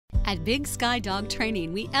At Big Sky Dog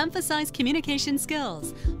Training, we emphasize communication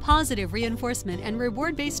skills, positive reinforcement, and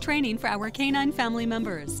reward-based training for our canine family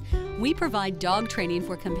members. We provide dog training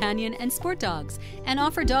for companion and sport dogs and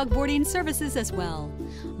offer dog boarding services as well.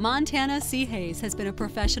 Montana C. Hayes has been a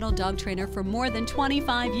professional dog trainer for more than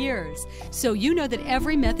 25 years, so you know that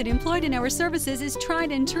every method employed in our services is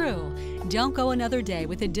tried and true. Don't go another day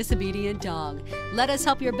with a disobedient dog. Let us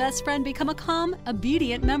help your best friend become a calm,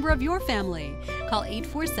 obedient member of your family. Call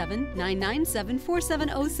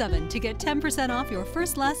 847-997-4707 to get 10% off your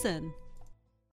first lesson.